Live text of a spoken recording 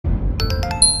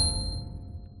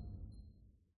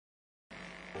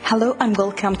Hello and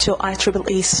welcome to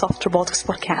IEEE Soft Robotics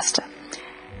podcast.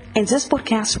 In this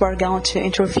podcast, we're going to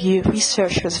interview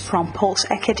researchers from both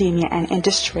academia and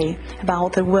industry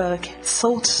about their work,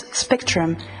 thoughts,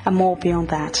 spectrum, and more beyond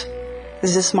that.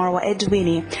 This is Marwa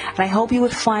Edwini, and I hope you will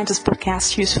find this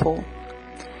podcast useful.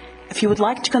 If you would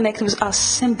like to connect with us,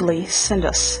 simply send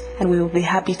us, and we will be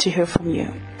happy to hear from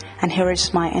you. And here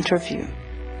is my interview.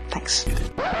 Thanks.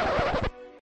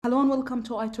 Hello and welcome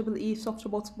to IEEE Soft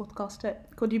Robotics podcast.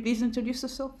 Could you please introduce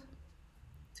yourself?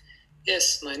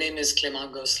 Yes, my name is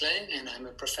Clément Gosselin, and I'm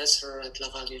a professor at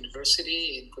Laval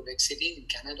University in Quebec City, in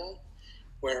Canada,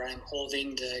 where I'm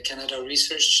holding the Canada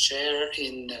Research Chair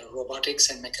in Robotics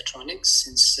and Mechatronics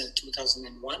since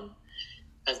 2001.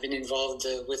 I've been involved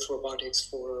with robotics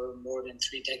for more than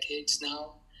 3 decades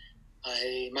now.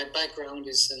 My background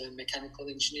is mechanical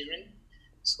engineering,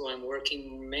 so I'm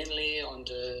working mainly on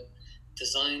the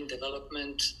design,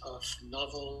 development of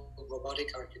novel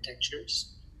robotic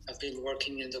architectures. I've been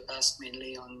working in the past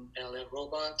mainly on parallel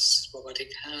robots, robotic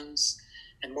hands,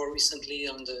 and more recently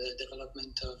on the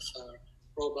development of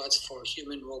robots for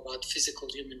human-robot, physical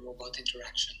human-robot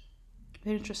interaction.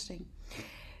 Very interesting.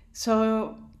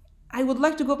 So I would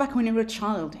like to go back when you were a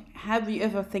child. Have you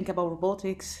ever think about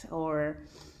robotics or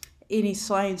any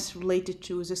science related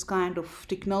to this kind of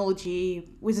technology?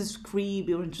 Was this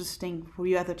creepy or interesting for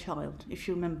you as a child, if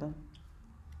you remember?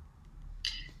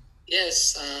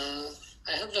 Yes,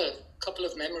 I have a couple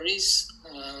of memories.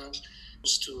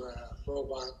 To a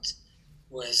robot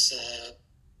was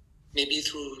maybe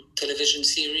through television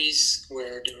series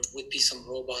where there would be some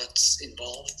robots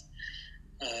involved.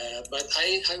 But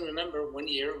I remember one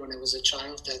year when I was a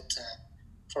child that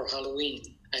for Halloween,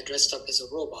 I dressed up as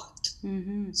a robot.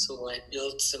 Mm-hmm. So I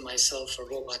built myself a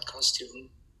robot costume,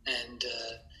 and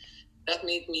that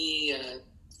made me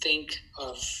think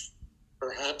of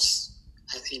perhaps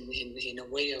in a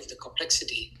way of the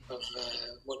complexity of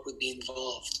what would be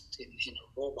involved in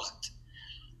a robot.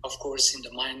 Of course, in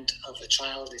the mind of a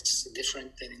child, it's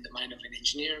different than in the mind of an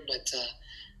engineer, but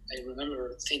I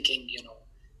remember thinking,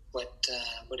 what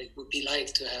it would be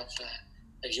like to have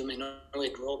a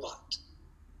humanoid robot.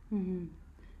 Mm-hmm.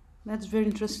 That's very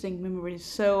interesting memories.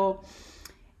 So,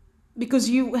 because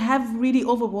you have really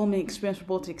overwhelming experience with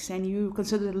robotics and you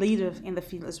consider a leader in the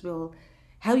field as well,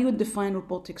 how you would define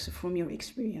robotics from your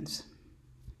experience?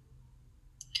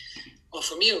 Well,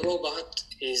 for me, a robot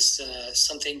is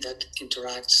something that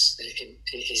interacts,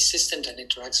 a system that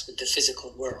interacts with the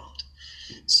physical world.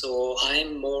 So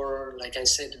I'm more, like I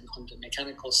said, on the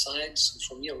mechanical side. So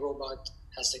for me, a robot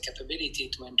has the capability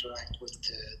to interact with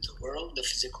the world, the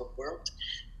physical world,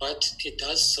 but it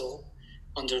does so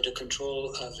under the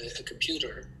control of a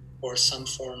computer or some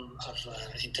form of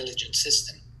intelligent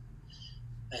system.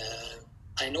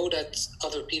 I know that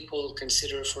other people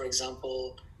consider, for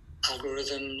example,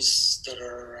 algorithms that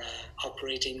are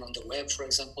operating on the web, for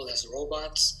example, as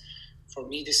robots. For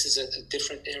me, this is a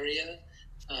different area.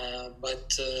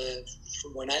 But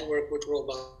when I work with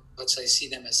robots, I see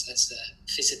them as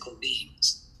physical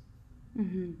beings.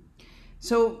 Mm-hmm.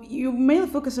 So you mainly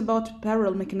focus about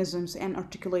parallel mechanisms and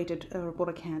articulated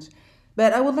robotic hands.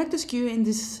 But I would like to ask you in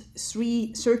these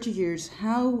 30 years,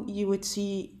 how you would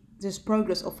see this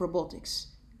progress of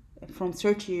robotics from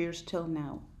 30 years till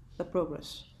now, the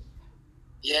progress.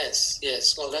 Yes.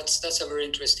 Well, that's a very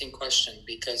interesting question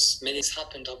because many things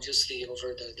happened obviously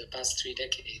over the past 3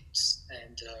 decades.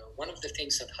 And one of the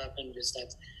things that happened is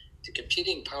that the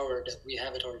computing power that we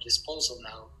have at our disposal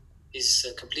now is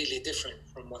completely different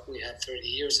from what we had 30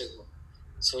 years ago.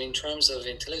 So in terms of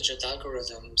intelligent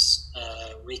algorithms,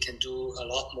 we can do a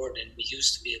lot more than we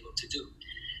used to be able to do.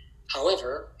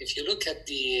 However, if you look at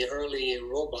the early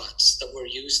robots that were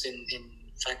used in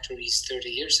factories 30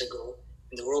 years ago,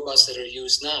 and the robots that are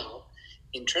used now,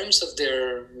 in terms of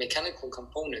their mechanical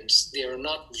components, they are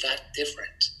not that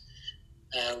different.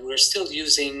 We're still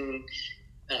using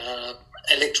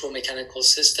electromechanical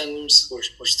systems.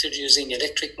 We're still using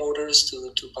electric motors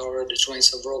to power the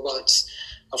joints of robots.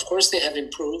 Of course, they have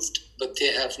improved, but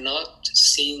they have not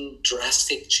seen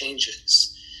drastic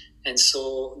changes. And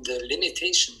so the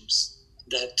limitations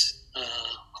that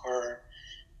are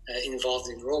involved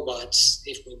in robots,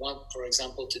 if we want, for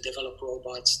example, to develop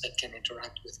robots that can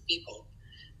interact with people,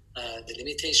 the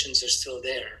limitations are still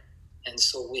there. And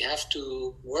so we have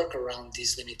to work around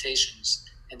these limitations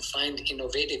and find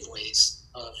innovative ways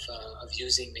of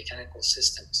using mechanical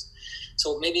systems.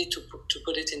 So maybe to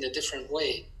put it in a different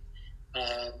way,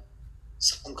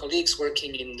 some colleagues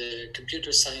working in the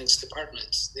computer science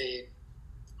departments,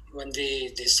 when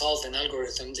they solve an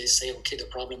algorithm, they say, okay, the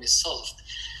problem is solved.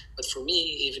 But for me,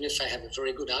 even if I have a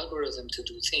very good algorithm to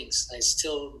do things, I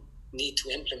still need to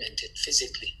implement it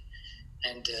physically.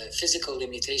 And physical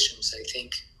limitations, I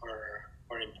think,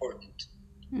 are important.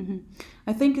 Mm-hmm.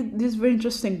 I think this is very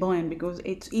interesting, Brian, because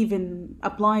it even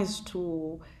applies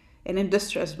to an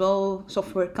industry as well,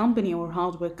 software company or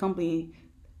hardware company.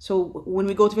 So when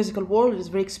we go to physical world, it's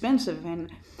very expensive,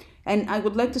 and I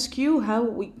would like to ask you how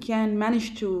we can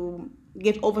manage to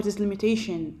get over this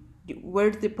limitation. Where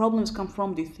do the problems come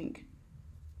from, do you think?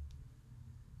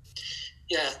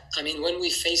 Yeah, I mean, when we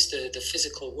face the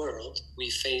physical world, we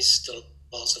face the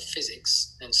laws of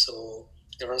physics, and so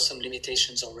there are some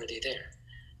limitations already there.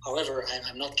 However,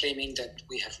 I'm not claiming that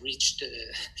we have reached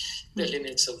the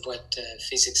limits of what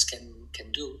physics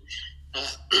can do,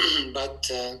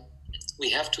 but we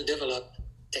have to develop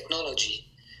technology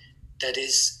that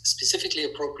is specifically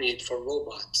appropriate for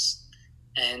robots.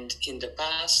 And in the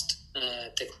past,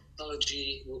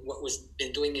 technology, what we've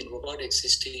been doing in robotics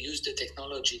is to use the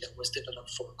technology that was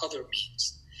developed for other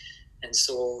means. And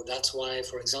so that's why,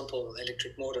 for example,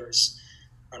 electric motors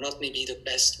are not maybe the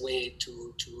best way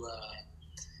to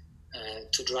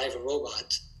drive a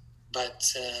robot, but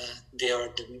they are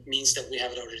the means that we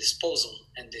have at our disposal,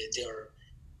 and they are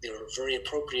very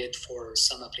appropriate for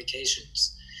some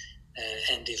applications.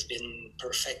 And they've been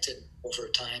perfected over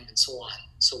time and so on.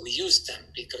 So we use them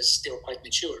because they're quite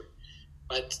mature.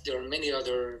 But there are many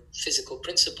other physical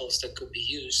principles that could be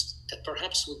used that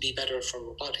perhaps would be better for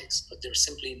robotics, but they're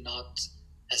simply not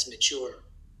as mature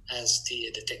as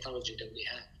the technology that we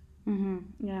have. Mm-hmm.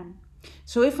 Yeah.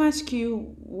 So if I ask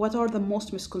you, what are the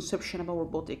most misconceptions about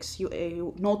robotics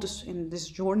you notice in this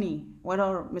journey? What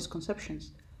are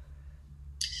misconceptions?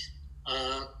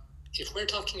 If we're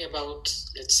talking about,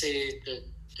 let's say,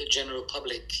 the general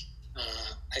public,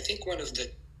 I think one of the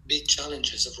big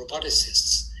challenges of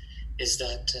roboticists is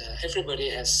that everybody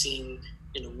has seen,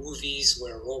 movies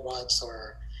where robots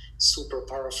are super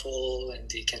powerful and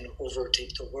they can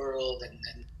overtake the world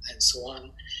and so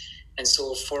on. And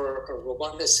so for a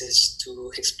roboticist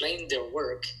to explain their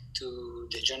work to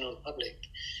the general public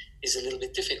is a little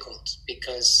bit difficult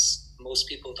because most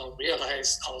people don't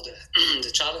realize all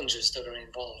the challenges that are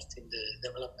involved in the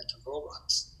development of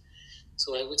robots.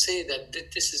 So I would say that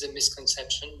this is a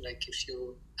misconception. Like if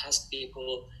you ask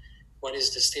people what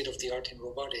is the state of the art in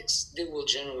robotics, they will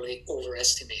generally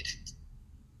overestimate it.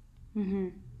 Mm-hmm.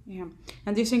 Yeah.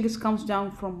 And do you think it comes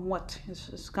down from what?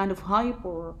 Is kind of hype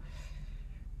or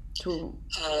to?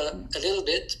 A little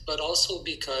bit, but also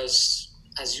because,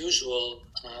 as usual,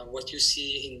 what you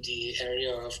see in the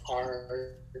area of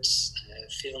arts,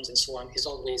 films, and so on is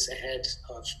always ahead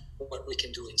of what we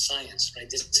can do in science, right?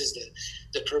 This is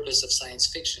the purpose of science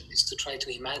fiction, is to try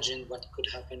to imagine what could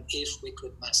happen if we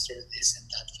could master this and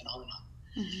that phenomenon.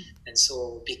 Mm-hmm. And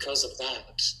so because of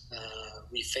that,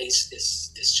 we face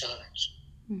this challenge.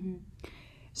 Mm-hmm.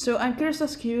 So I'm curious to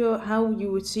ask you how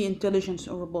you would see intelligence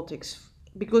or robotics,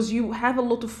 because you have a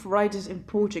lot of varieties in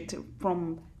project,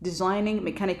 from designing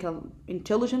mechanical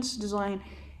intelligence design,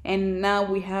 and now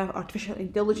we have artificial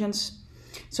intelligence.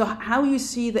 So how you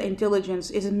see the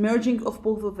intelligence, is it merging of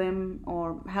both of them,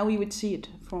 or how you would see it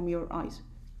from your eyes?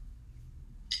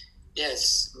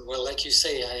 Yes, well, like you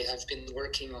say, I've been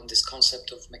working on this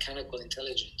concept of mechanical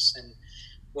intelligence, and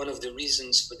one of the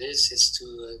reasons for this is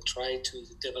to try to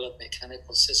develop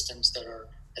mechanical systems that are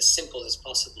as simple as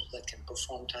possible, that can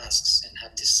perform tasks and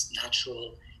have this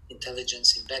natural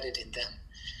intelligence embedded in them.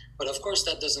 But of course,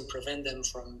 that doesn't prevent them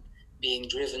from being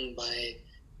driven by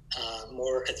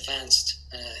more advanced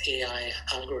AI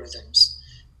algorithms,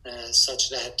 such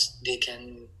that they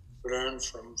can learn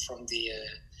from the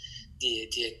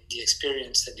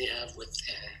experience that they have with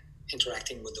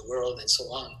interacting with the world and so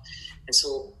on. And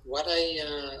so what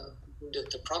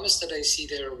the promise that I see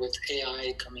there with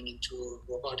AI coming into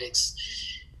robotics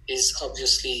is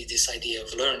obviously this idea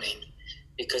of learning,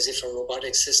 because if a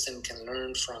robotic system can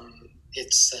learn from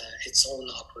its own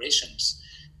operations,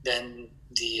 then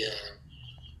the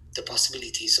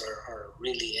possibilities are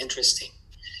really interesting.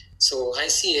 So I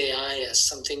see AI as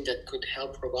something that could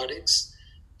help robotics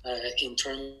in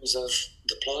terms of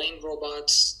deploying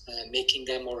robots, making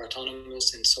them more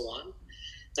autonomous, and so on.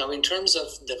 Now, in terms of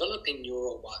developing new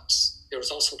robots,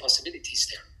 there's also possibilities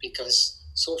there, because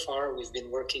so far we've been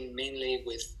working mainly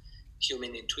with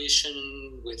human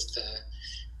intuition, with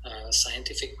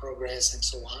scientific progress, and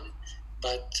so on.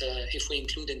 But if we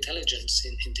include intelligence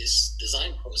in this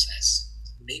design process,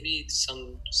 maybe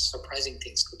some surprising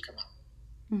things could come up.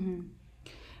 Mm-hmm.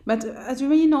 But as you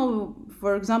may know,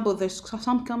 for example, there's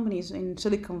some companies in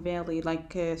Silicon Valley,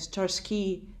 like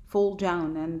Starsky, fall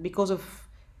down, and because of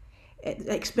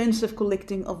expensive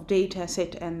collecting of data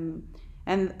set,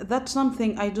 And that's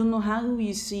something I don't know how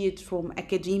you see it from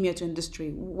academia to industry.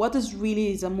 What is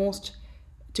really the most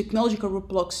technological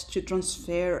roadblocks to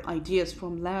transfer ideas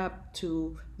from lab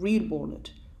to real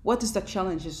world? What is the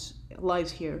challenges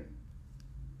lies here?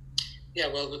 Yeah,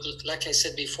 well, like I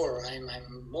said before, I'm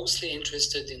mostly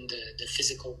interested in the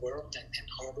physical world and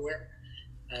hardware.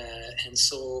 And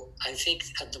so I think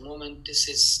at the moment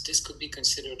this could be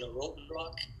considered a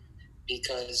roadblock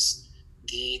because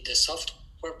the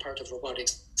software part of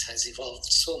robotics has evolved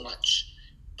so much,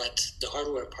 but the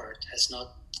hardware part has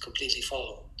not completely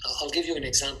followed. I'll give you an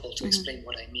example to explain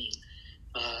what I mean.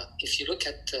 If you look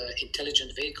at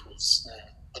intelligent vehicles,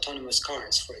 autonomous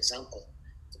cars, for example,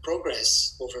 the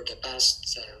progress over the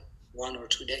past 1 or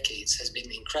 2 decades has been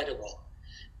incredible.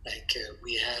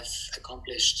 We have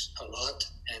accomplished a lot,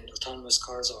 and autonomous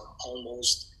cars are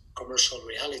almost commercial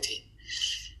reality.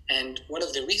 And one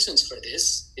of the reasons for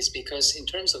this is because in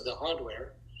terms of the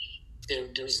hardware,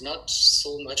 there's not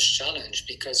so much challenge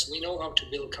because we know how to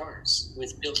build cars.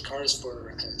 We've built cars for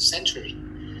a century.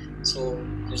 So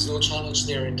there's no challenge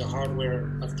there in the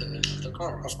hardware of the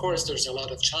car. Of course, there's a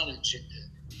lot of challenge in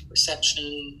the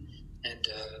perception and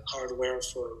hardware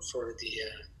for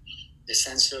the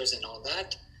sensors and all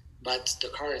that. But the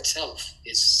car itself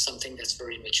is something that's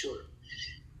very mature.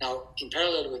 Now, in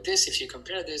parallel with this, if you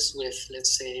compare this with,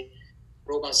 let's say,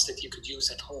 robots that you could use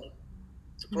at home,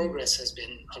 the progress has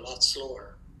been a lot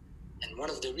slower. And one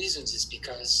of the reasons is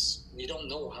because we don't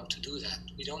know how to do that.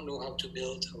 We don't know how to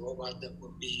build a robot that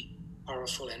will be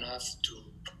powerful enough to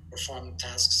perform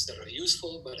tasks that are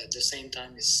useful, but at the same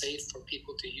time is safe for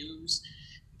people to use,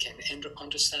 can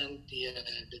understand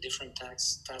the different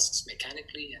tasks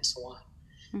mechanically, and so on.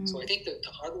 So I think that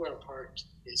the hardware part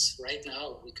is right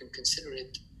now, we can consider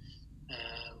it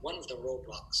one of the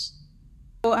roadblocks.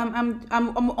 So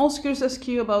I'm also curious to ask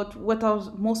you about what are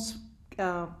most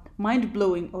mind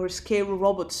blowing or scary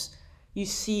robots you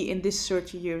see in these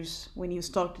 30 years when you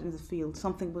started in the field.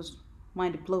 Something was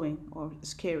mind blowing or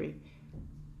scary.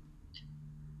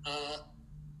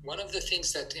 One of the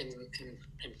things that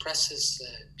impresses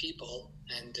people,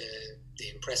 and they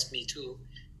impressed me too,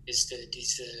 is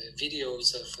these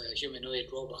videos of humanoid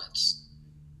robots.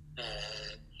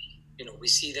 We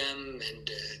see them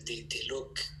and they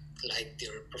look like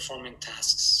they're performing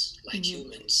tasks like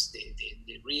humans. They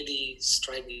really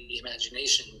strike the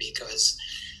imagination because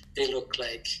they look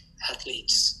like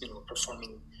athletes,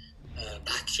 performing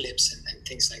backflips and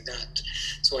things like that.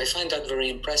 So I find that very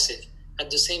impressive.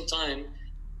 At the same time,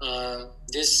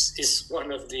 this is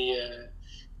one of the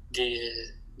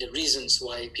reasons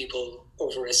why people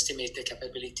overestimate the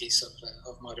capabilities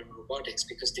of modern robotics,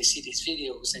 because they see these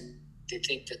videos and they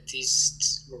think that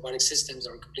these robotic systems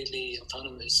are completely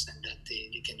autonomous and that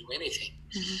they can do anything.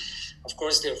 Of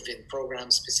course, there have been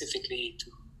programs specifically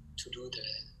to do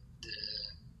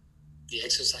the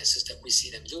exercises that we see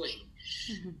them doing.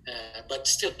 But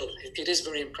still, it is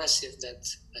very impressive that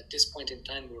at this point in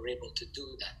time we're able to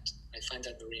do that. I find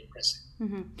that very impressive.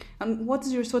 And what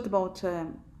is your thought about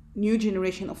new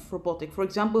generation of robotic? For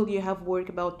example, you have work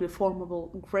about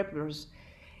deformable grapplers.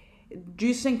 Do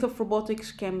you think that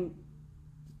robotics can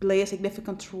play a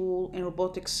significant role in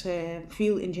robotics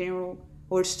field in general,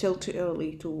 or still too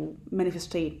early to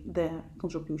manifestate the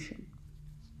contribution?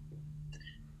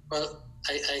 Well,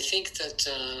 I think that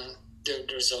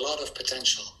there's a lot of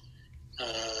potential.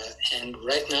 And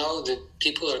right now, the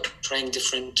people are trying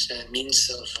different means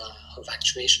of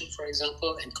actuation, for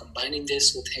example, and combining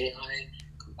this with AI,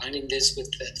 combining this with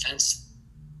advanced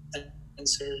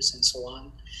sensors and so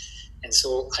on. And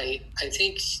so I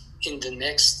think in the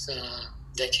next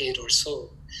decade or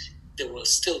so, there will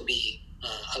still be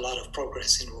a lot of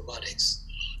progress in robotics.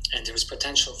 And there's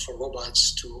potential for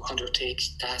robots to undertake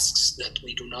tasks that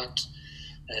we do not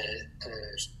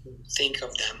think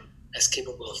of them as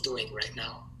capable of doing right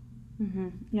now.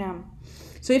 Yeah.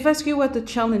 So if I ask you what the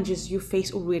challenges you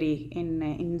face already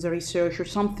in the research, or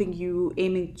something you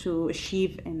aiming to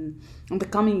achieve in the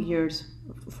coming years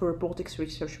for robotics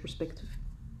research perspective?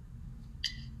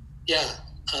 Yeah.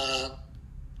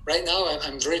 Right now,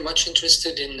 I'm very much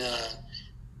interested in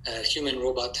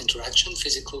human-robot interaction,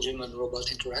 physical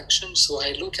human-robot interaction. So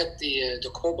I look at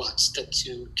the cobots that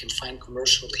you can find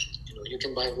commercially. You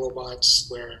can buy robots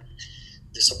where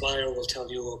the supplier will tell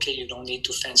you, okay, you don't need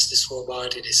to fence this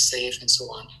robot, it is safe, and so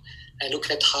on. I look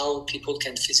at how people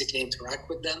can physically interact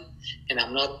with them, and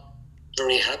I'm not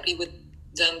very happy with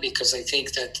them because I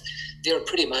think that they're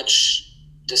pretty much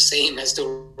the same as the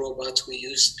robots we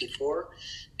used before,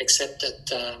 except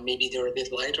that maybe they're a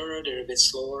bit lighter, they're a bit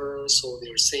slower, so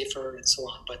they're safer, and so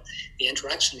on. But the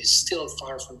interaction is still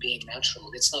far from being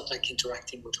natural. It's not like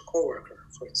interacting with a coworker,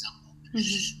 for example.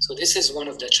 So this is one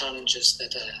of the challenges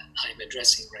that I'm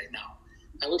addressing right now.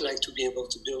 I would like to be able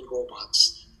to build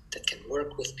robots that can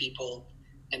work with people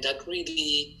and that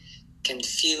really can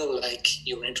feel like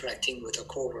you're interacting with a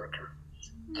coworker.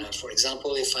 For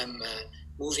example, if I'm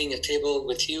moving a table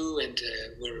with you and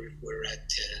we're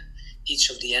at each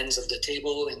of the ends of the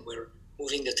table and we're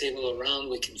moving the table around,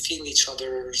 we can feel each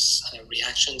other's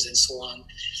reactions and so on.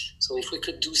 So if we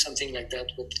could do something like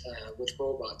that with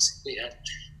robots, if we had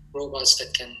robots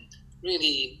that can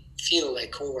really feel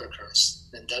like coworkers,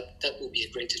 then that would be a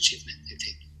great achievement, I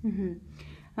think. Mm-hmm.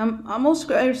 I'm also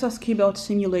curious to ask you about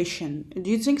simulation. Do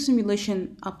you think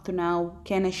simulation up to now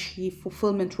can achieve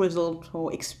fulfillment result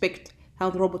or expect how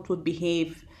the robot would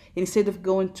behave instead of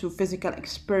going to physical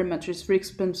experiment, which is very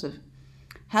expensive?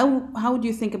 How do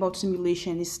you think about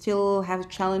simulation? It still has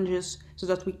challenges so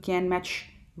that we can match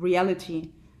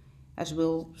reality as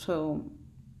well. So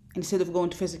instead of going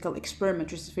to physical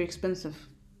experiment, which is very expensive.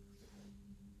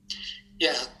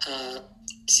 Yeah,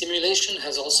 simulation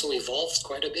has also evolved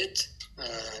quite a bit.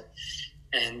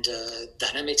 And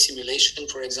dynamic simulation,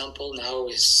 for example, now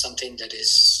is something that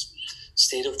is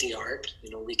state of the art.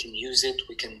 We can use it.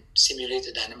 We can simulate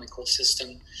a dynamical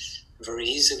system very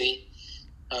easily.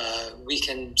 We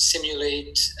can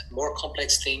simulate more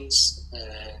complex things,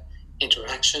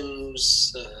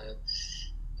 interactions,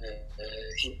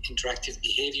 interactive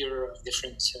behavior of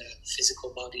different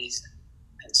physical bodies,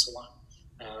 and so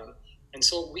on. And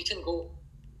so we can go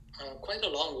quite a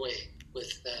long way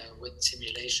with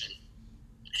simulation.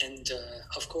 And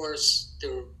of course,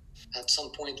 at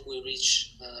some point we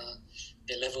reach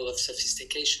a level of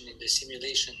sophistication in the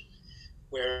simulation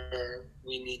where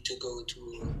we need to go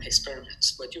to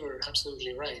experiments. But you are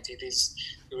absolutely right.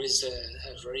 There is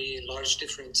a very large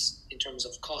difference in terms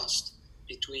of cost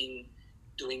between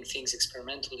doing things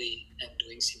experimentally and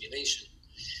doing simulation.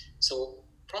 So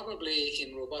probably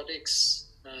in robotics,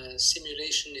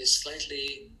 simulation is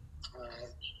slightly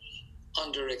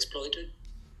underexploited,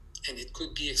 and it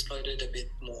could be exploited a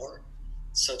bit more,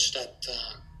 such that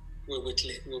we would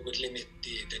limit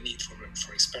the need for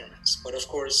experiments. But of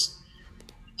course,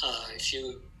 if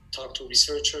you talk to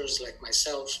researchers like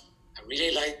myself, I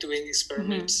really like doing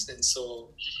experiments, and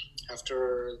so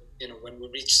after when we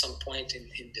reach some point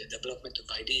in the development of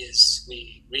ideas,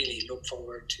 we really look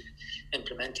forward to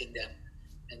implementing them,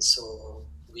 and so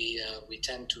we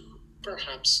tend to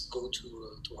perhaps go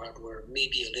to hardware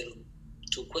maybe a little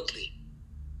too quickly.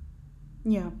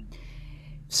 Yeah.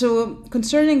 So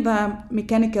concerning the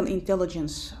mechanical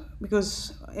intelligence,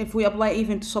 because if we apply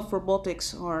even to soft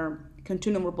robotics or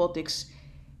continuum robotics,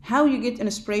 how you get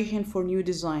inspiration for new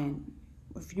design?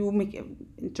 If you make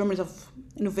in terms of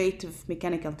innovative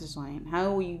mechanical design,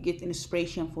 how you get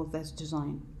inspiration for that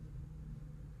design?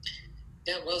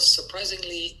 Yeah, well,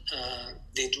 surprisingly,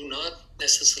 they do not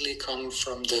necessarily come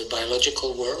from the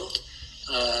biological world.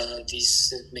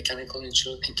 These mechanical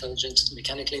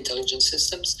intelligent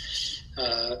systems.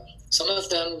 Some of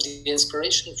them, the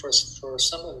inspiration for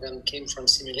some of them came from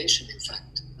simulation. In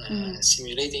fact,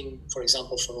 simulating, for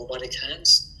example, for robotic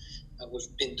hands,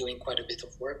 we've been doing quite a bit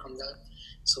of work on that.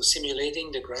 So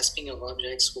simulating the grasping of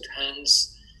objects with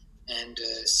hands and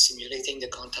simulating the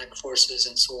contact forces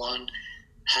and so on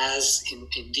has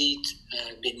indeed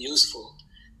been useful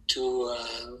to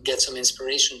get some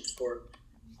inspiration for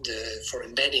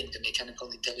embedding the mechanical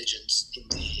intelligence in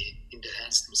the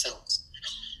hands themselves.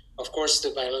 Of course,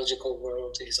 the biological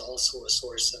world is also a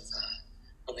source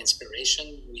of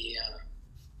inspiration. We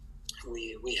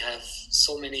have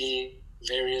so many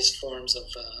various forms of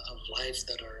life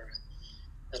that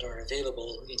are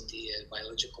available in the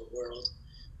biological world,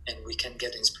 and we can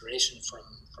get inspiration from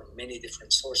many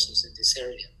different sources in this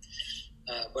area.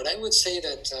 But I would say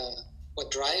that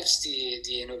what drives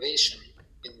the innovation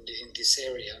in this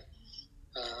area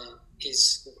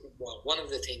is, well, one of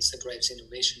the things that drives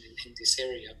innovation in this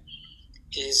area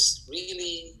is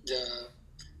really the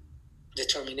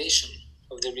determination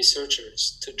of the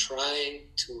researchers to try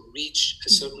to reach a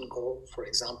certain goal, for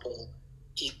example,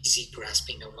 easy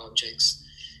grasping of objects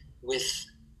with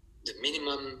the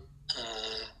minimum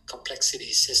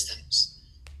complexity systems.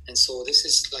 And so this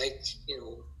is like,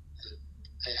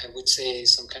 I would say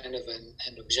some kind of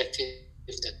an objective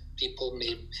that people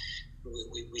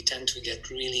we tend to get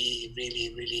really,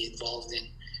 really, really involved in,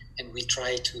 and we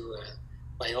try to,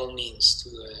 by all means,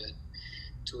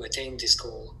 to attain this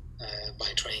goal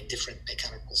by trying different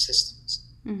mechanical systems.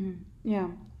 Mm-hmm. Yeah.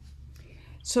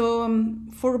 So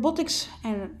for robotics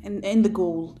and the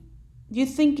goal, do you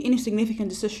think any significant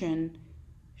decision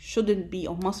shouldn't be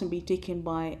or mustn't be taken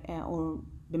by or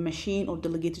the machine or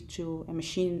delegated to a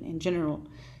machine in general?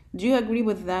 Do you agree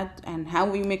with that? And how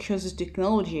we make sure this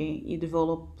technology you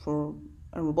develop for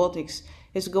robotics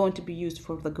is going to be used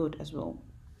for the good as well?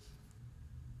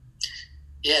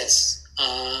 Yes,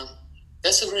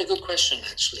 that's a very good question,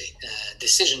 actually.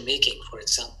 Decision making, for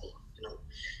example.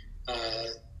 Uh,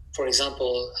 for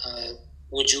example,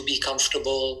 would you be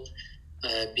comfortable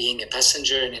being a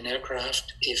passenger in an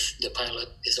aircraft if the pilot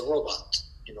is a robot,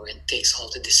 and takes all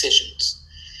the decisions?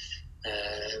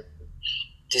 Uh,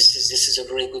 this is a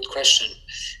very good question.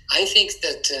 I think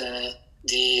that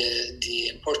the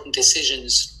important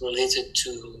decisions related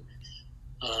to,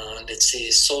 let's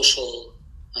say, social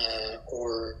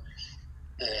or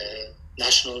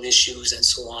national issues and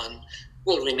so on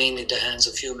will remain in the hands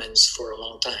of humans for a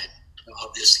long time,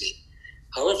 obviously.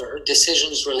 However,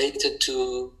 decisions related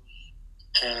to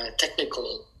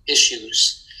technical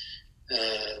issues,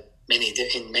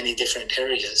 in many different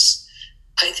areas,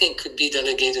 I think could be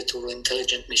delegated to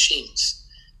intelligent machines.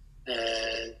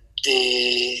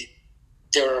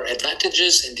 There are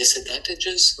advantages and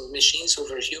disadvantages of machines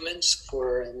over humans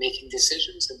for making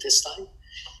decisions at this time.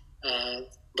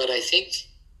 But I think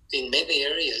in many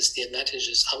areas, the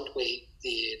advantages outweigh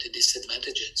the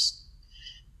disadvantages.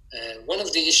 One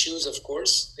of the issues, of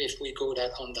course, if we go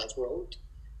on that road,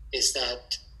 is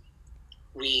that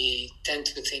we tend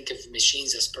to think of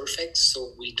machines as perfect,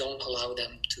 so we don't allow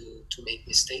them to make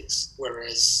mistakes,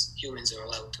 whereas humans are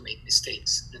allowed to make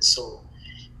mistakes. And so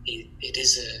it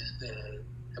is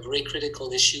a very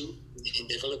critical issue in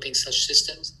developing such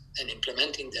systems and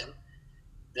implementing them,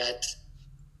 that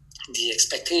the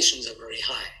expectations are very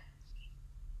high.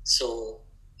 So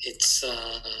it's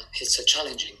a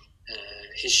challenging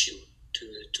issue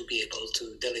to be able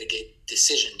to delegate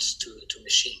decisions to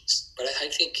machines. But I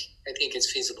think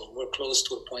it's feasible. We're close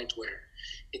to a point where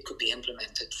it could be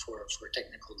implemented for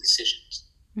technical decisions.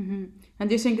 Mm-hmm. And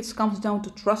do you think it comes down to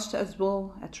trust as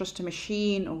well? Trust a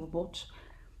machine or robot?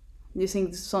 Do you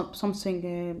think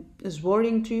something is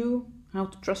worrying to you? How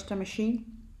to trust a machine?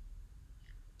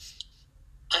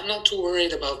 I'm not too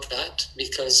worried about that,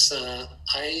 because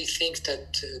I think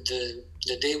that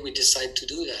the day we decide to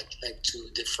do that, like to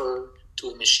defer to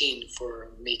a machine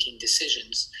for making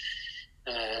decisions,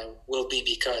 will be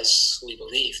because we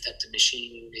believe that the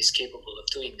machine is capable of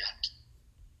doing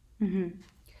that. Mm-hmm.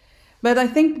 But I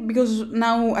think because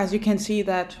now, as you can see,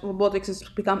 that robotics has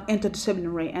become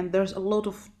interdisciplinary, and there's a lot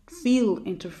of field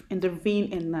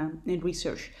intervene in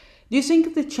research. Do you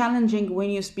think it's challenging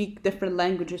when you speak different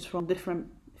languages from different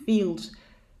fields?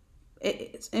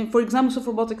 And for example, so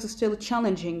robotics is still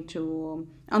challenging to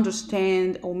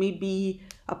understand or maybe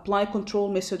apply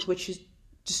control methods which is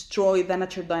destroy the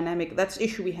natural dynamic. That's the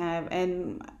issue we have,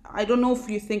 and I don't know if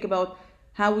you think about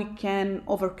how we can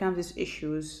overcome these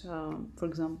issues, for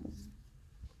example.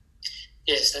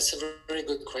 Yes, that's a very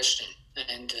good question,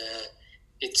 and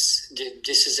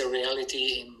this is a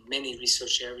reality in many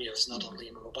research areas, not only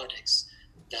in robotics.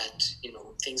 That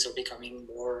things are becoming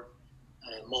more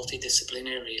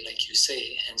multidisciplinary, like you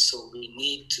say, and so we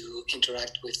need to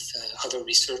interact with other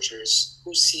researchers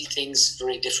who see things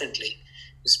very differently,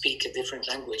 who speak a different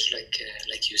language,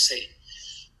 like you say.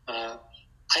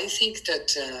 I think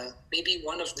that maybe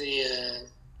one of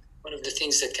the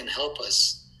things that can help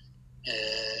us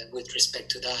with respect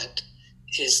to that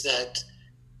is that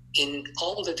in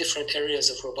all the different areas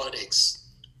of robotics,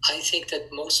 I think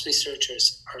that most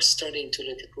researchers are starting to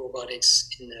look at robotics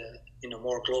in a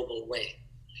more global way.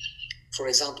 For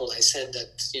example, I said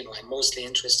that I'm mostly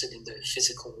interested in the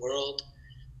physical world.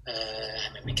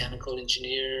 I'm a mechanical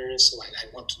engineer, so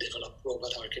I want to develop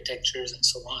robot architectures and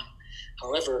so on.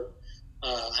 However,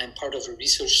 I'm part of a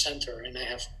research center, and I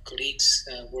have colleagues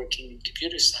working in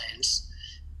computer science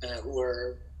who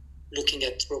are looking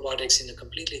at robotics in a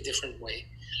completely different way.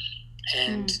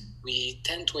 And we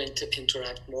tend to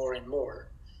interact more and more.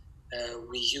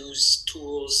 We use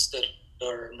tools that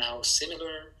are now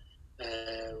similar.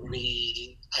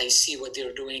 I see what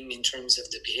they're doing in terms of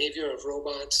the behavior of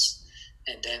robots,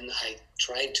 and then I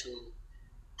try to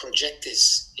project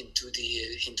this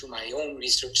into my own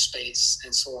research space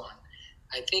and so on.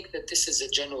 I think that this is a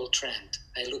general trend.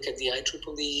 I look at the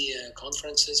IEEE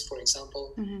conferences, for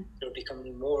example. They're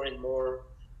becoming more and more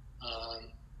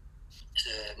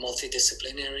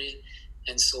multidisciplinary,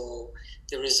 and so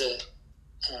there is a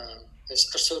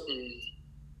certain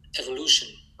evolution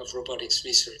of robotics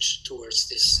research towards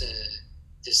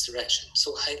this direction.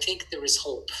 So I think there is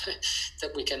hope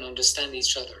that we can understand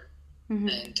each other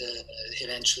and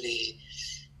eventually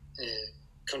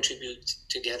contribute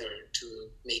together to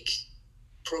make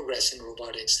progress in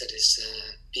robotics that is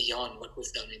beyond what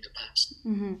we've done in the past.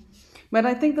 But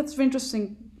I think that's very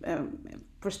interesting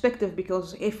perspective,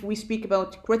 because if we speak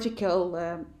about critical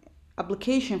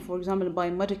application, for example, in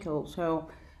biomedical, so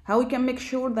how we can make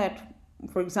sure that,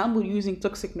 for example, using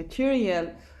toxic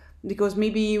material, because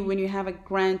maybe when you have a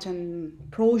grant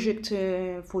and project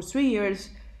for 3 years,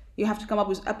 you have to come up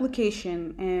with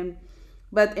application, and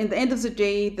but in the end of the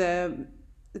day,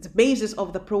 the basis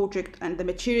of the project and the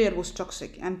material was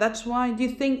toxic, and that's why. Do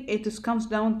you think it just comes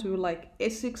down to like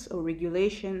ethics or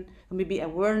regulation or maybe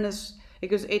awareness,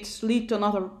 because it's lead to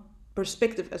another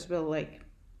perspective as well, like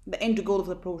the end goal of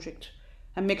the project,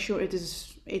 and make sure it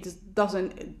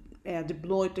doesn't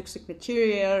deploy toxic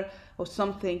material or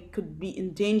something could be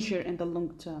in danger in the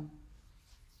long term.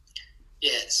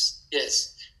 Yes.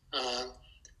 Uh,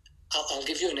 I'll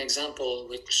give you an example,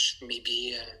 which may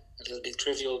be a little bit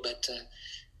trivial, but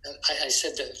I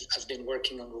said that I've been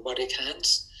working on robotic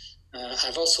hands.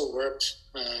 I've also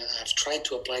I've tried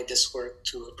to apply this work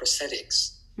to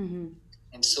prosthetics. Mm-hmm.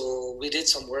 And so we did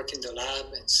some work in the lab,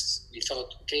 and we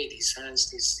thought, okay, these hands,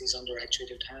 these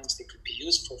under-actuated hands, they could be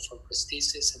useful for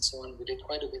prosthesis and so on. We did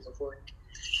quite a bit of work.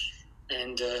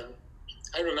 And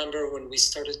I remember when we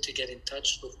started to get in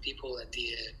touch with people at the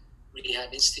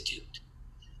Rehab Institute,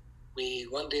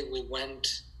 one day we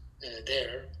went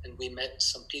there and we met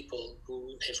some people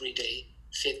who every day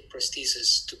fit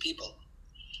prosthesis to people.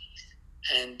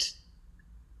 And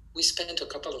we spent a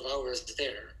couple of hours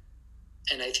there,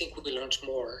 and I think we learned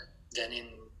more than in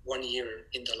 1 year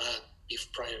in the lab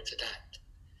prior to that,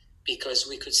 because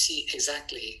we could see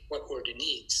exactly what were the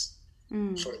needs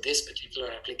for this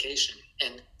particular application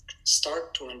and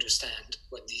start to understand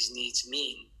what these needs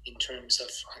mean in terms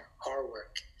of our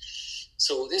work.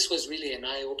 So this was really an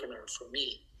eye-opener for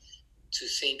me to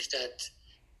think that,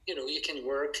 you can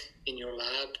work in your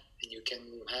lab and you can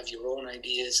have your own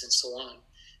ideas and so on.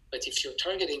 But if you're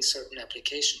targeting certain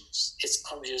applications, it's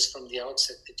obvious from the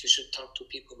outset that you should talk to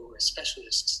people who are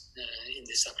specialists in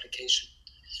this application.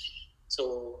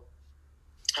 So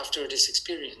after this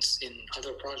experience in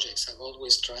other projects, I've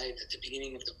always tried at the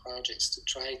beginning of the projects to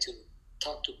try to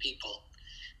talk to people,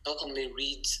 not only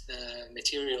read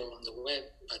material on the web,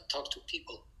 but talk to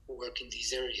people who work in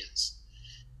these areas,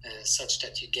 such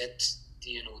that you get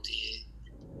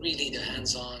the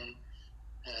hands-on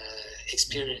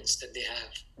experience that they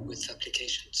have with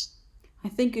applications. I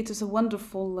think it is a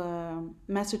wonderful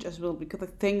message as well, because I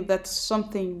think that's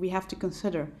something we have to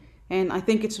consider, and I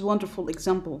think it's a wonderful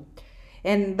example,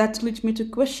 and that leads me to a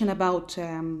question about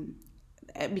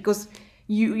because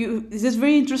you this is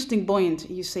very interesting point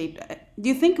you said. Do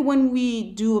you think when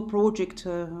we do a project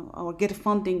or get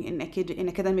funding in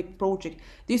academic project,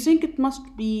 do you think it must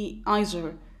be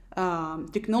either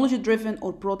technology driven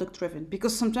or product driven?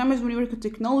 Because sometimes when you work with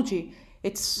technology,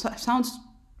 it sounds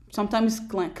sometimes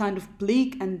kind of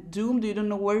bleak and doomed. You don't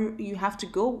know where you have to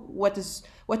go,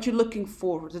 what you're looking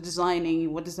for, the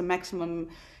designing, what is the maximum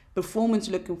performance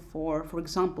you're looking for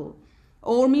example,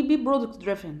 or maybe product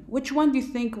driven. Which one do you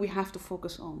think we have to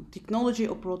focus on, technology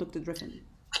or product driven?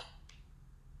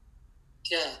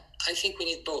 Yeah, I think we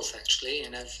need both actually,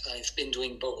 and I've been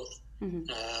doing both.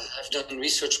 Mm-hmm. I've done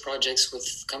research projects with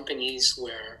companies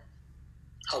where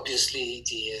obviously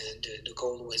the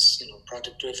goal was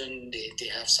product driven. They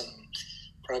have some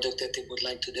product that they would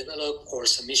like to develop or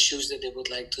some issues that they would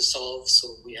like to solve.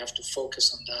 So we have to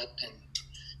focus on that and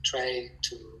try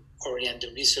to orient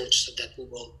the research so that we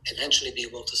will eventually be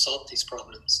able to solve these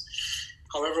problems.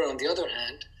 However, on the other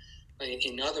hand,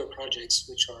 in other projects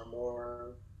which are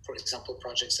more, for example,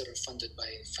 projects that are funded by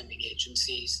funding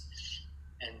agencies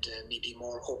and maybe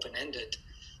more open-ended,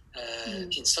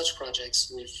 in such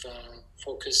projects we've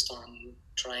focused on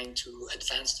trying to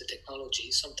advance the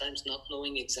technology, sometimes not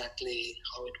knowing exactly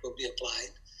how it will be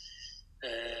applied.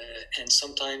 And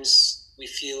sometimes we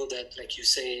feel that, like you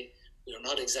say, we're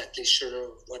not exactly sure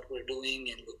of what we're doing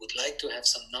and we would like to have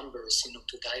some numbers,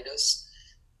 to guide us.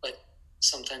 But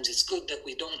sometimes it's good that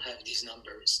we don't have these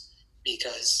numbers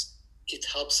because it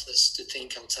helps us to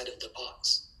think outside of the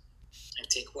box and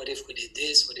think, what if we did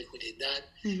this? What if we did that?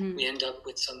 Mm-hmm. We end up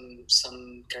with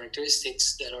some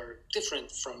characteristics that are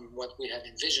different from what we had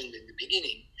envisioned in the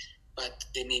beginning, but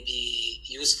they may be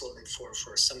useful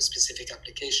for some specific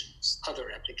applications,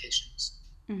 other applications.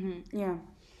 Mm-hmm. Yeah.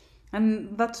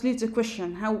 And that leads to the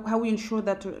question, how we ensure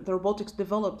that the robotics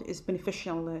developed is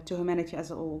beneficial to humanity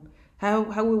as a whole. How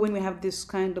we, when we have this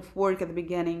kind of work at the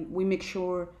beginning, we make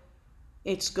sure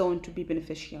it's going to be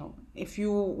beneficial. If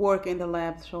you work in the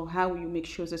lab, so how you make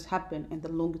sure this happen in the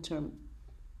long term?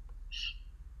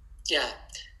 Yeah,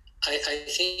 I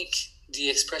think the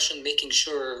expression "making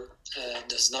sure"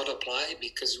 does not apply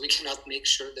because we cannot make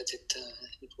sure that it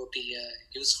will be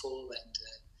useful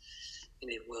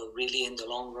and it will really, in the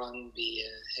long run, be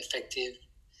effective.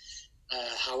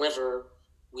 However,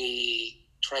 we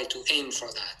try to aim for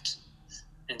that.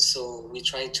 And so we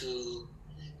try to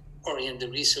orient the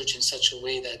research in such a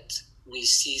way that we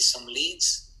see some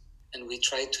leads, and we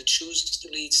try to choose the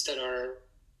leads that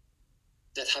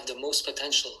have the most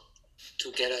potential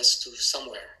to get us to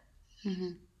somewhere.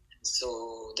 Mm-hmm.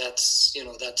 So that's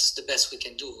the best we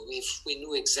can do. If we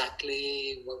knew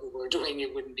exactly what we were doing,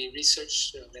 it wouldn't be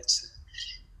research. That's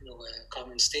a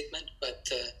common statement. But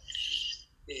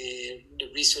the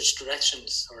research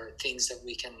directions are things that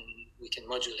we can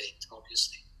modulate,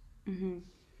 obviously. Mm-hmm.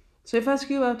 So if I ask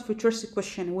you a futuristic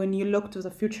question, when you look to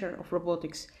the future of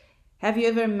robotics, have you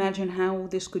ever imagined how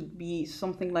this could be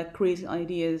something like crazy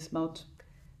ideas about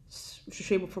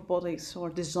shape of robotics or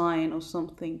design or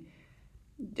something?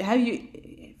 Have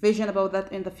you vision about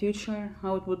that in the future?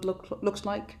 How it would looks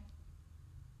like?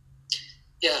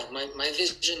 Yeah, my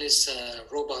vision is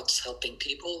robots helping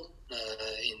people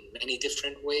in many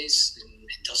different ways, in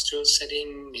industrial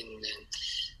setting, in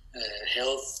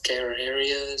healthcare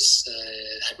areas,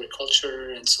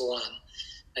 agriculture, and so on.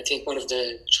 I think one of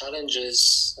the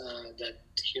challenges that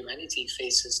humanity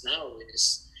faces now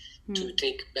is to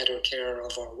take better care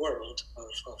of our world,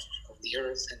 of the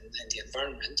earth and the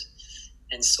environment.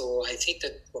 And so I think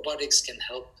that robotics can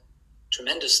help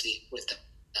tremendously with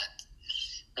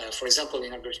that. For example,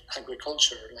 in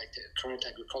agriculture, like the current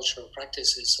agricultural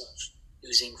practices of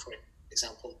using, for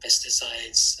example,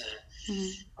 pesticides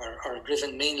are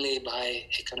driven mainly by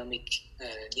economic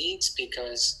needs,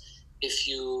 because if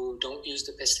you don't use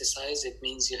the pesticides, it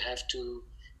means you have to,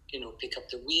 pick up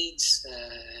the weeds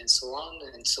and so on.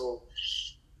 And so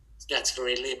that's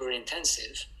very labor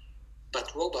intensive,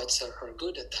 but robots are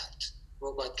good at that.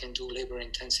 Robot can do labor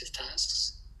intensive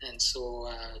tasks. And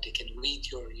so they can weed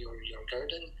your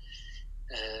garden.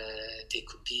 They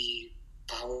could be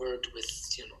powered with,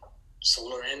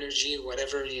 solar energy,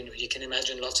 whatever. You can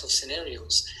imagine lots of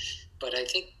scenarios. But I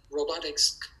think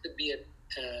robotics could be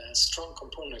a strong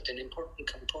component, an important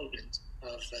component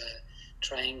of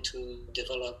trying to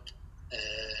develop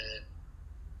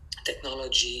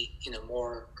technology in a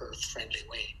more earth-friendly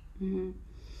way. Mm-hmm.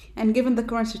 And given the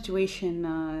current situation,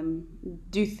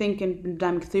 do you think in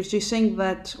pandemic theories, do you think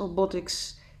that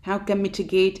robotics how can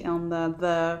mitigate on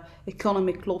the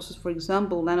economic losses, for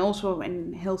example, and also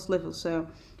in health level? So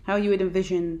how you would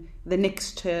envision the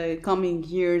next coming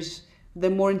years, the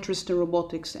more interest in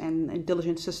robotics and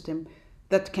intelligent system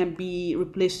that can be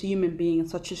replace a human being in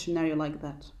such a scenario like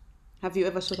that? Have you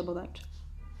ever thought about that?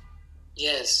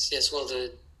 Yes. Well,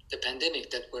 the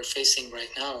pandemic that we're facing right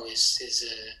now is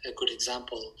a good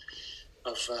example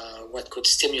of what could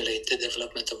stimulate the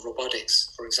development of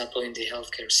robotics. For example, in the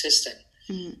healthcare system,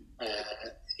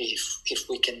 if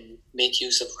we can make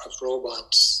use of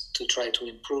robots to try to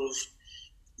improve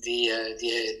the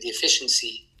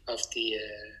efficiency of the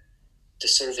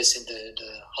service in the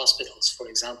hospitals, for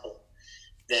example,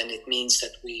 then it means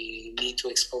that we need to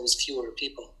expose fewer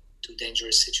people to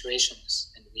dangerous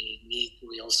situations, and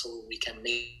we can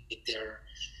make their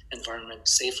environment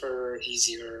safer,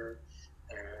 easier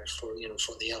for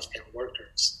the healthcare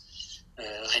workers.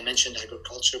 I mentioned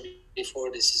agriculture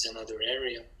before. This is another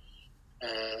area,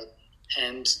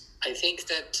 and I think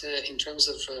that in terms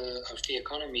of the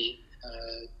economy,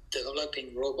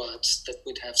 developing robots that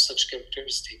would have such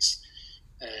characteristics,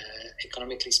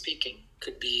 economically speaking,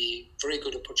 could be very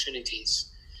good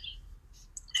opportunities.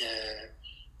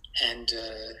 And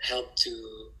help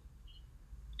to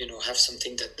have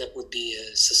something that would be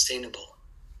sustainable.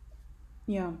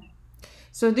 Yeah.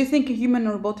 So do you think human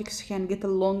and robotics can get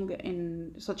along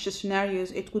in such a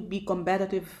scenarios? It could be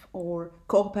competitive or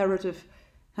cooperative.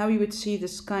 How you would see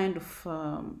this kind of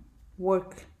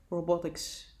work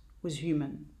robotics with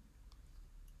human?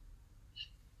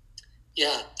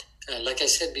 Yeah, like I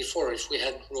said before, if we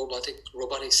had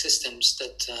robotic systems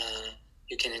that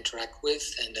you can interact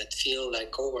with and that feel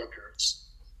like coworkers,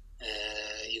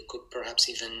 you could perhaps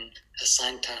even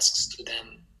assign tasks to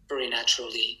them very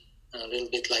naturally, a little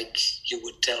bit like you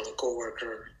would tell a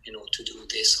coworker, to do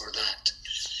this or that.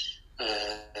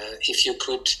 If you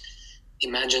could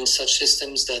imagine such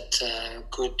systems that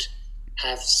could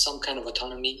have some kind of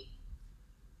autonomy,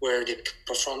 where they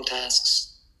perform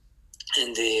tasks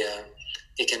and they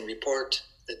can report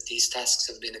that these tasks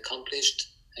have been accomplished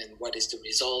and what is the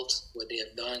result, what they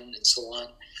have done, and so on,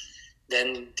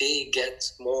 then they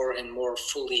get more and more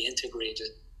fully integrated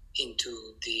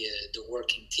into the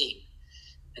working team.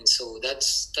 And so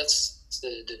that's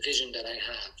the vision that I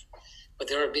have. But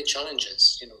there are big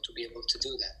challenges, to be able to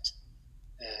do that.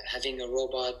 Having a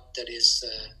robot that is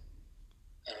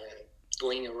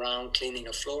going around cleaning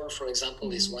a floor, for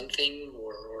example, is one thing,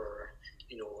 or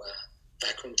a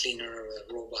vacuum cleaner,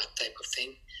 a robot type of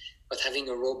thing. But having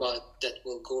a robot that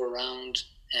will go around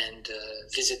and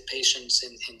visit patients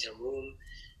in their room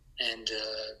and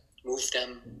move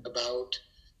them about,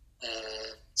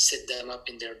 sit them up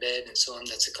in their bed and so on,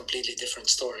 that's a completely different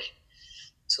story.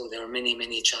 So there are many,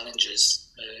 many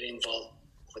challenges involved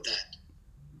with that.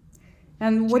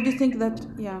 And what do you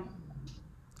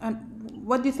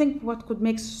think what could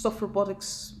make soft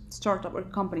robotics startup or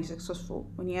company successful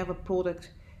when you have a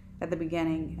product at the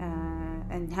beginning,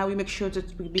 and how you make sure that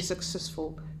it will be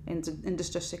successful in the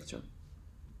industry sector?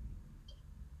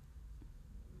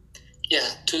 Yeah,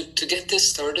 to get this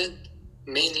started,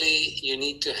 mainly you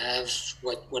need to have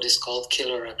what is called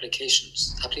killer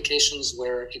applications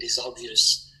where it is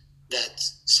obvious that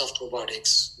soft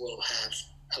robotics will have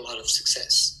a lot of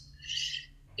success.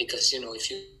 Because if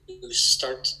you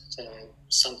start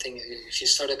if you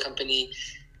start a company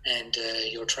and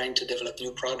you're trying to develop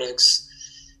new products,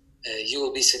 you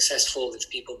will be successful if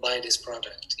people buy this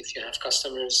product. If you have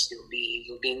customers, you'll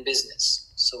be in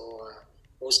business. So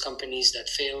most companies that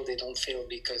fail, they don't fail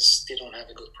because they don't have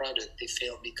a good product. They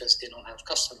fail because they don't have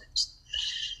customers.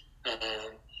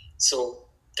 So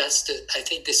I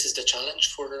think this is the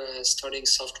challenge for starting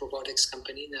soft robotics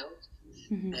company now.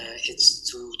 It's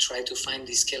to try to find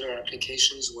these killer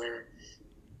applications where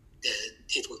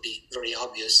it will be very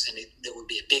obvious and there will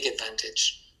be a big advantage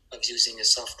of using a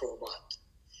soft robot.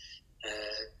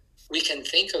 We can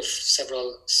think of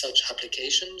several such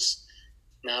applications.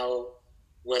 Now,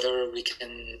 whether we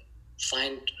can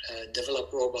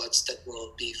develop robots that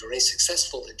will be very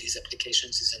successful at these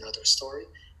applications is another story.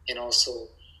 And also,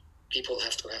 people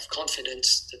have to have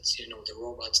confidence that the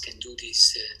robots can do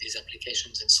these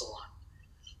applications and so on.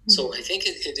 So I think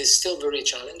it is still very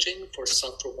challenging for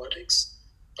soft robotics,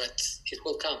 but it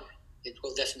will come. It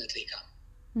will definitely come.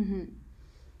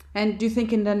 And do you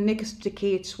think in the next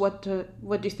decades, what do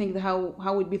you think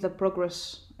how would be the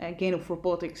progress again of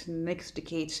robotics in the next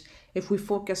decades if we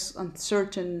focus on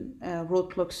certain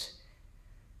roadblocks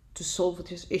to solve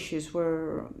these issues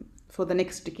for the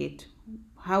next decade?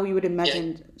 How you would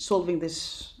imagine solving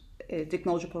this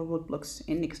technological roadblocks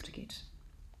in next decades?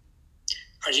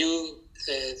 Are you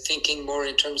thinking more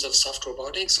in terms of soft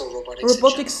robotics or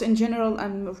robotics in general,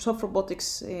 and soft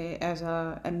robotics as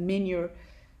a menu,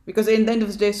 because in the end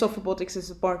of the day, soft robotics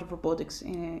is a part of robotics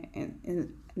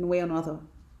in a way or another.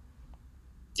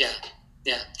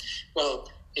 Yeah. Well,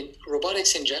 in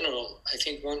robotics in general, I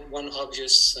think one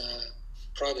obvious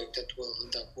product that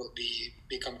will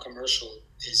become commercial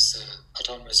is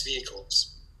autonomous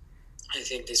vehicles. I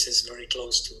think this is very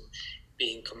close to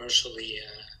being commercially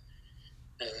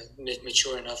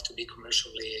mature enough to be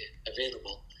commercially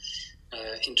available.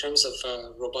 In terms of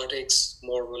robotics,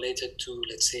 more related to,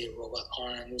 let's say, robot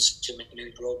arms,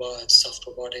 humanoid robots, soft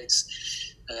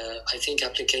robotics, I think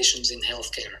applications in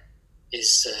healthcare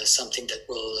is something that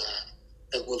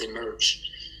will emerge.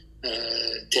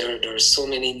 There are so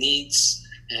many needs,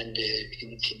 and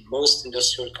in most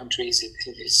industrial countries,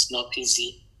 it is not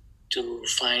easy to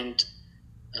find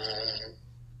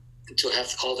to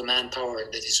have all the manpower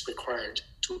that is required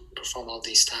to perform all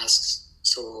these tasks.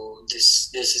 So this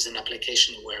is an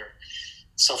application where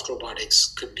soft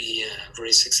robotics could be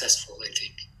very successful, I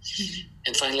think.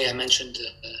 And finally, I mentioned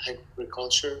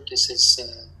agriculture. This is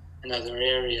another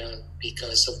area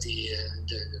because of the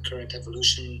current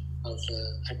evolution of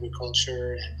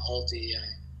agriculture and all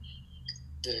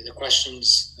the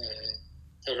questions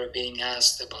that are being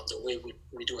asked about the way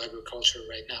we do agriculture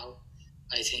right now.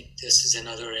 I think this is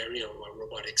another area where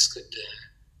robotics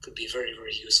could be very,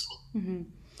 very useful.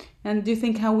 And do you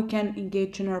think how we can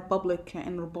engage general public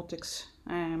in robotics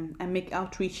and make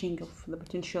outreaching of the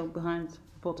potential behind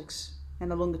robotics in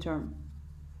the longer term?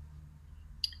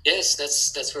 Yes,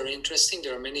 that's very interesting.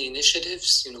 There are many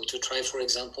initiatives, to try, for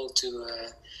example, to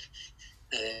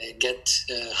get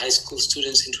high school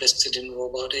students interested in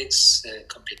robotics,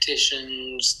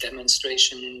 competitions,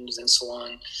 demonstrations, and so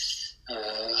on.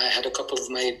 I had a couple of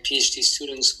my PhD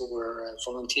students who were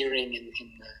volunteering in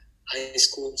high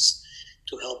schools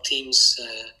to help teams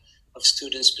of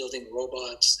students building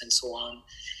robots and so on.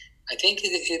 I think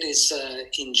it is,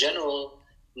 in general,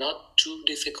 not too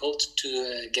difficult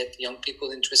to get young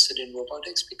people interested in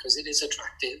robotics because it is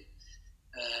attractive.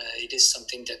 It is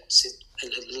something that's a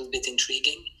little bit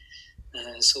intriguing.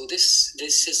 So this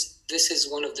is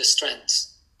one of the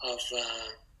strengths of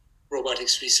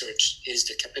robotics research, is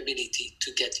the capability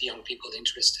to get young people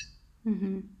interested.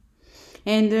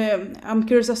 And I'm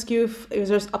curious to ask you if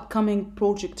there's upcoming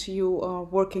project you are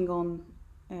working on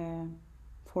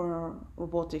for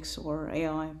robotics or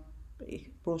AI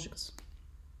projects?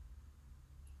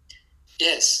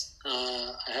 Yes,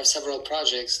 I have several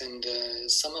projects, and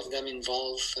some of them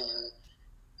involve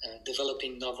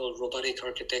developing novel robotic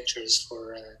architectures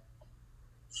for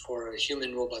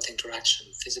human-robot interaction,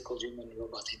 physical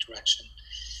human-robot interaction.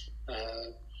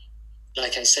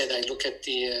 Like I said, I look at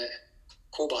the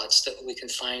cobots that we can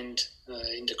find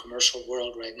in the commercial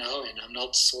world right now, and I'm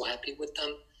not so happy with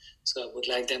them. So I would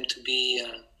like them to be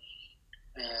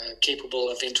capable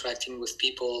of interacting with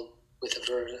people with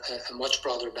a much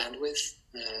broader bandwidth.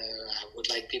 I would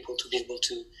like people to be able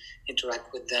to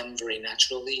interact with them very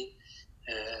naturally,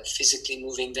 physically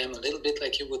moving them a little bit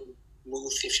like you would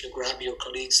move if you grab your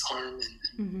colleague's arm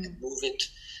and move it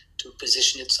to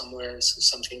position it somewhere. So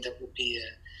something that would be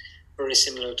very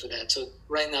similar to that. So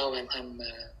right now I'm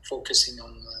focusing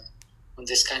on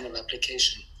this kind of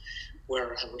application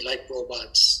where I would like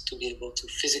robots to be able to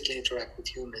physically interact with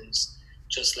humans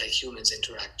just like humans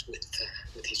interact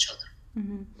with each other.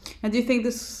 And do you think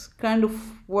this kind of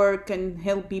work can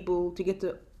help people to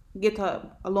get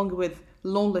along with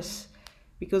loneliness?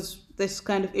 Because this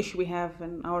kind of issue we have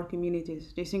in our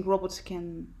communities. Do you think robots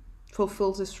can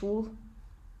fulfill this role?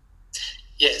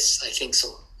 Yes, I think so.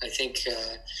 I think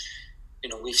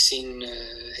we've seen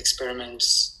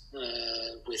experiments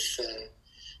with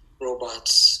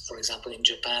robots, for example, in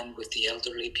Japan with the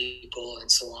elderly people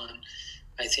and so on.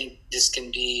 I think this can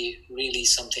be really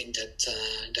something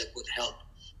that would help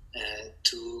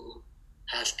to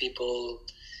have people,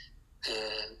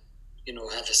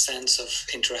 have a sense of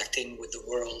interacting with the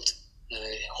world,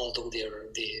 although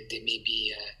they may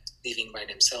be living by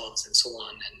themselves and so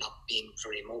on, and not being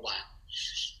very mobile.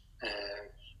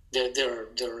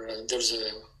 There's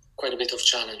quite a bit of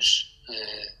challenge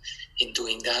in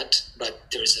doing that, but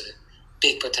there's a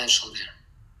big potential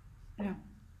there. Yeah.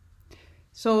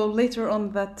 So later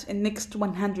on that in next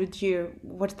 100 year,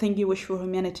 what thing you wish for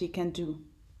humanity can do?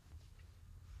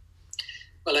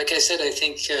 Well, like I said, I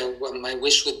think my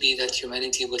wish would be that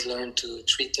humanity would learn to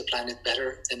treat the planet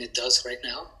better than it does right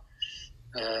now.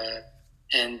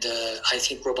 And I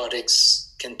think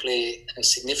robotics can play a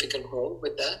significant role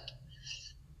with that.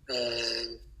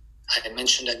 I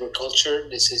mentioned agriculture.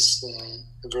 This is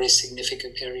a very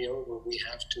significant area where we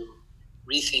have to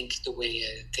rethink the way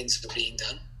things are being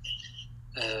done.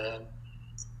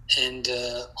 And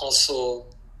also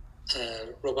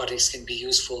robotics can be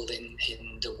useful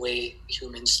in the way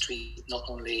humans treat not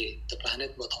only the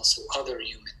planet but also other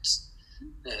humans.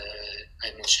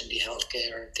 I mentioned the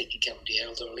healthcare, taking care of the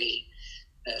elderly,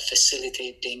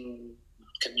 facilitating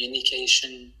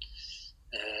communication,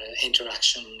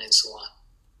 interaction, and so on.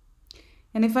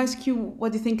 And if I ask you,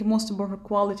 what do you think most important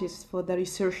qualities for the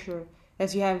researcher,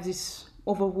 as you have this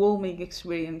overwhelming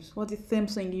experience, what is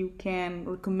something you can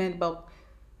recommend about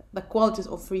the qualities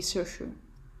of researcher?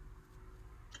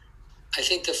 I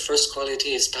think the first quality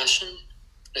is passion.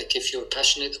 Like if you're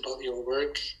passionate about your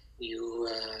work, you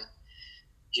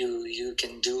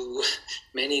can do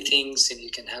many things and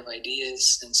you can have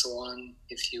ideas and so on.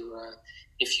 If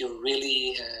you're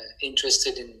really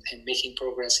interested in making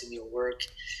progress in your work,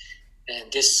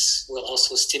 and this will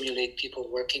also stimulate people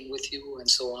working with you and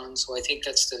so on. So I think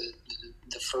that's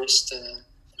the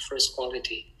first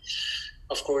quality.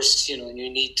 Of course, you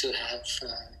need to have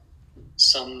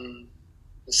some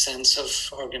sense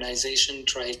of organization.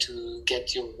 Try to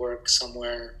get your work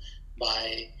somewhere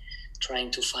by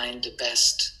trying to find the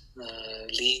best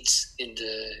leads in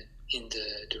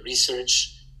the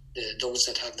research, those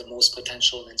that have the most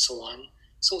potential and so on.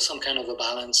 So some kind of a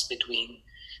balance between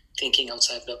thinking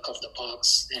outside of the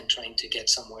box and trying to get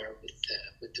somewhere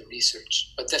with the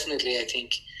research. But definitely, I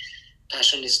think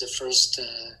passion is the first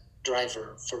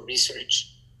driver for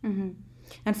research. Mm-hmm.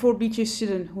 And for BG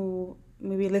students who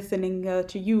may be listening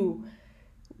to you,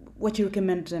 what do you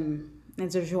recommend them in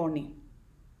their journey?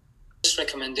 First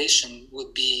recommendation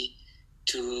would be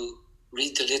to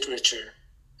read the literature.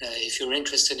 If you're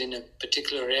interested in a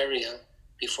particular area,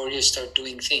 before you start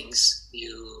doing things,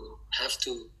 you have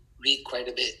to read quite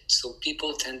a bit. So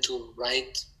people tend to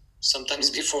write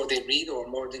sometimes before they read or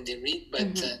more than they read,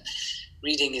 but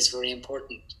reading is very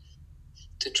important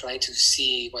to try to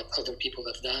see what other people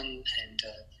have done and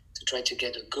to try to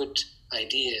get a good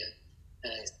idea,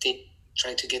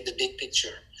 try to get the big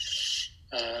picture.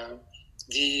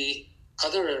 The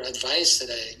other advice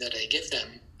that I give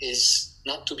them is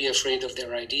not to be afraid of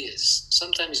their ideas.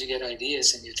 Sometimes you get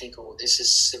ideas and you think, oh, this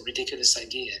is a ridiculous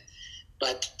idea.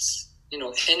 But,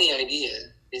 any idea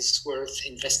is worth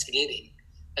investigating,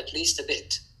 at least a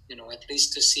bit, at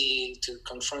least to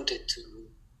confront it to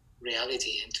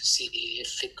reality and to see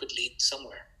if it could lead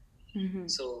somewhere. Mm-hmm.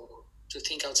 So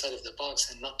think outside of the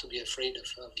box and not to be afraid of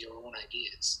your own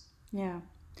ideas. Yeah.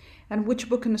 And which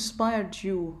book inspired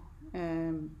you?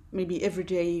 Maybe every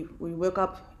day we wake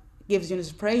up, gives you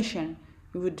inspiration,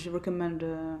 you would recommend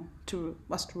to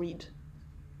us to read?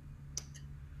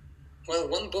 Well,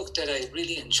 one book that I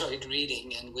really enjoyed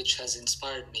reading and which has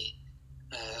inspired me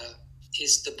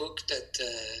is the book that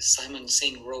Simon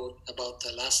Singh wrote about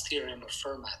the last theorem of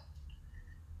Fermat.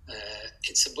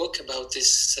 It's a book about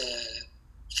this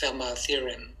Fermat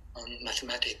theorem on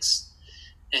mathematics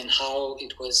and how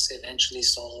it was eventually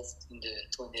solved in the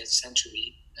 20th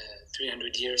century,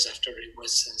 300 years after it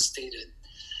was stated.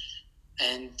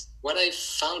 And what I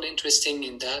found interesting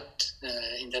in that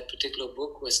particular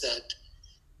book was that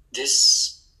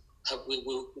this,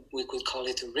 we could call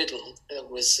it a riddle that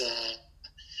was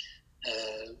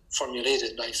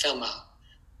formulated by Fermat,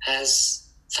 has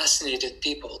fascinated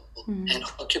people and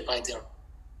occupied their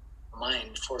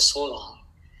mind for so long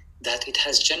that it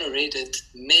has generated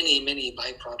many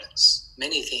byproducts.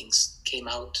 Many things came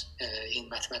out in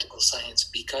mathematical science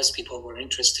because people were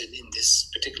interested in this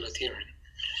particular theorem.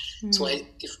 So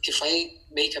if I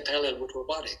make a parallel with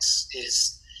robotics,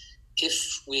 is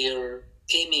if we're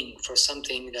aiming for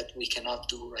something that we cannot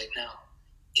do right now,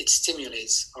 it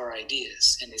stimulates our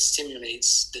ideas and it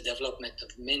stimulates the development of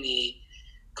many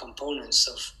components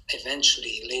of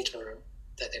eventually later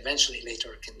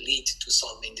can lead to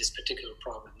solving this particular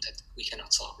problem that we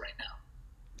cannot solve right now.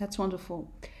 That's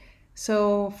wonderful.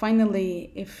 So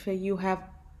finally, if you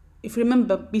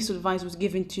remember a piece of advice was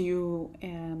given to you,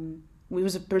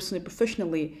 was it personally,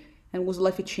 professionally, and was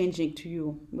life-changing to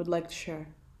you, would like to share?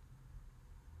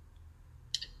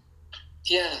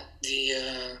 Yeah,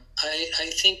 I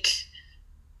think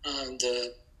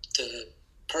the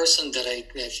person that I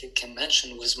can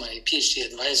mention was my PhD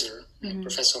advisor,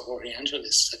 Professor Jorge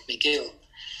Angeles at McGill.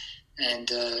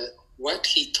 And what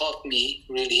he taught me,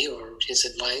 really, or his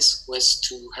advice, was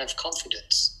to have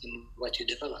confidence in what you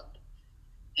develop.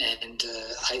 And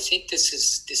I think this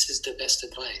is the best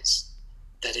advice.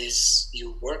 That is,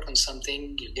 you work on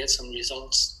something, you get some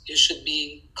results, you should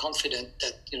be confident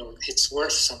that, it's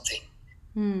worth something.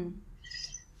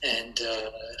 And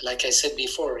like I said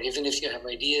before, even if you have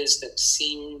ideas that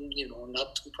seem,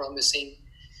 not too promising,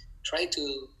 try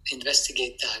to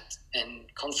investigate that and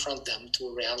confront them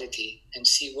to reality and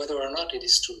see whether or not it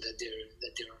is true that they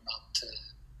are not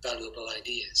valuable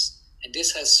ideas. And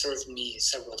this has served me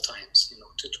several times,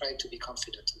 to try to be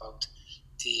confident about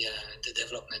the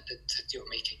development that you're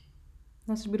making.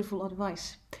 That's beautiful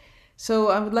advice. So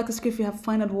I would like to ask if you have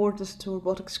final words to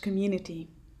robotics community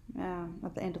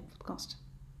at the end of the podcast.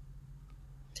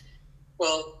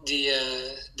 Well,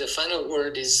 the final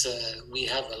word is we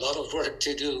have a lot of work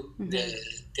to do.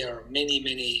 There are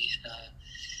many.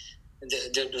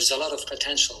 There's a lot of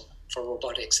potential for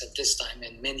robotics at this time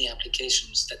and many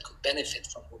applications that could benefit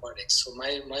from robotics. So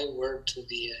my word to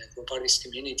the robotics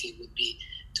community would be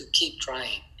to keep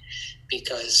trying,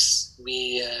 because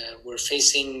we're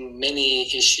facing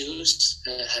many issues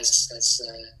as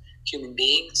human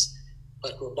beings,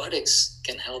 but robotics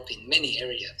can help in many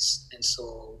areas. And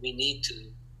so we need to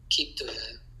keep the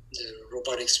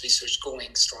robotics research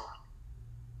going strong.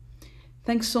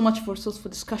 Thanks so much for this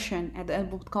discussion at the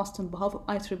end of the podcast on behalf of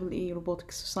IEEE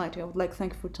Robotics Society. I would like to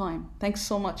thank you for your time. Thanks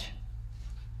so much.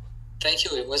 Thank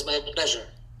you. It was my pleasure.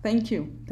 Thank you.